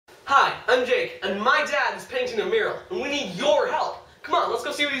Hi, I'm Jake, and my dad is painting a mural, and we need your help. Come on, let's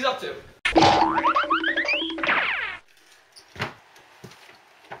go see what he's up to.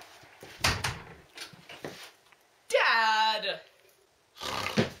 Dad!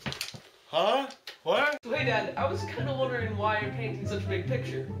 Huh? What? So, hey Dad, I was kind of wondering why you're painting such a big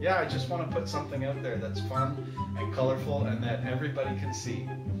picture. Yeah, I just want to put something out there that's fun and colorful and that everybody can see.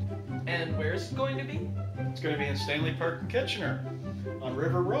 And where's it going to be? It's going to be in Stanley Park in Kitchener on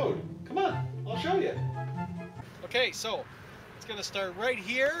River Road. Come on, I'll show you. Okay, so it's going to start right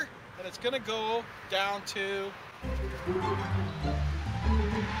here and it's going to go down to...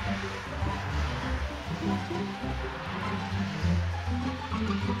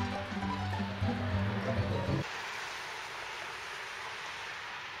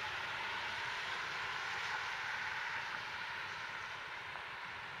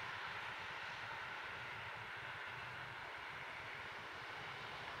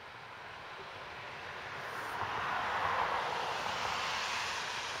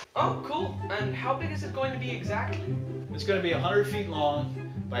 Oh, cool. And how big is it going to be exactly? It's going to be 100 feet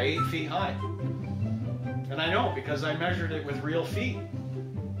long by 8 feet high. And I know because I measured it with real feet.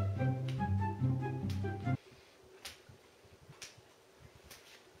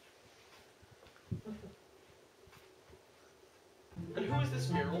 And who is this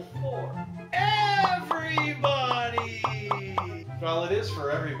mural for? Everybody! Well, it is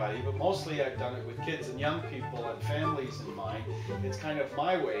for everybody, but mostly I've done it with kids and young people and families in mind. It's kind of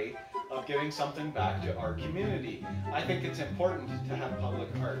my way of giving something back to our community. I think it's important to have public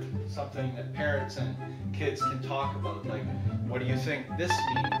art, something that parents and kids can talk about, like, what do you think this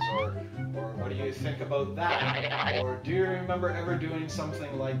means, or what do you think about that, or do you remember ever doing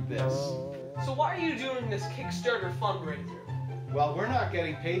something like this? So why are you doing this Kickstarter fundraiser? Well, we're not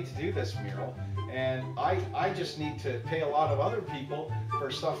getting paid to do this mural, and I just need to pay a lot of other people for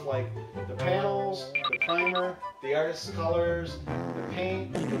stuff like the panels, the primer, the artist's colors, the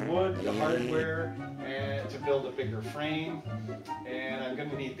paint, the wood, the hardware, and to build a bigger frame. And I'm going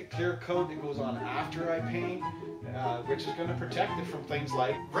to need the clear coat that goes on after I paint, which is going to protect it from things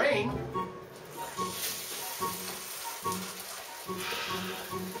like rain,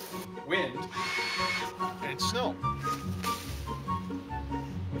 wind, and snow.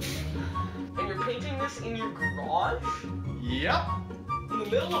 And you're painting this in your garage? Yep. In the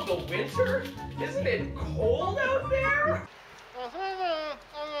middle of the winter? Isn't it cold out there?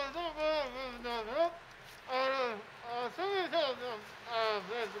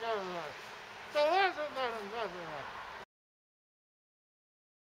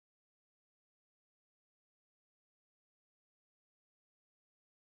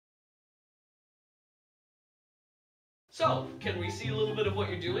 So, can we see a little bit of what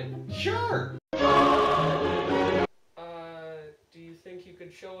you're doing? Sure. Do you think you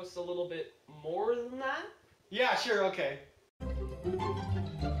could show us a little bit more than that? Yeah, sure, okay.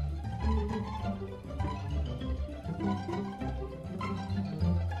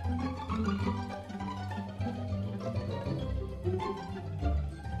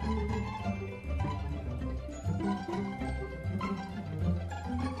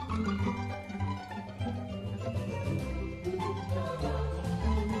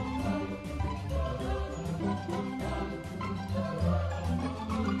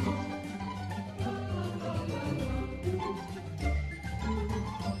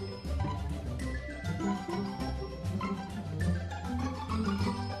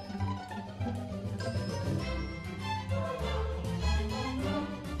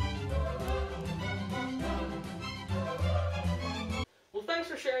 Thanks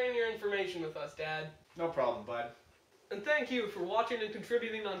for sharing your information with us, Dad. No problem, bud. And thank you for watching and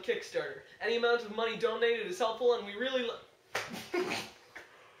contributing on Kickstarter. Any amount of money donated is helpful, and we really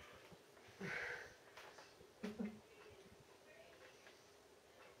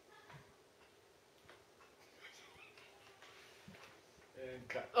And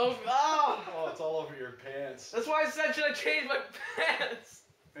cut. Oh, Oh, it's all over your pants. that's why I said, should I change my pants?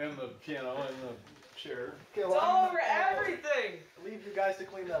 And the piano and the chair. It's all over everything! Leave you guys to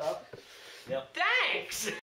clean that up. Yep. Thanks!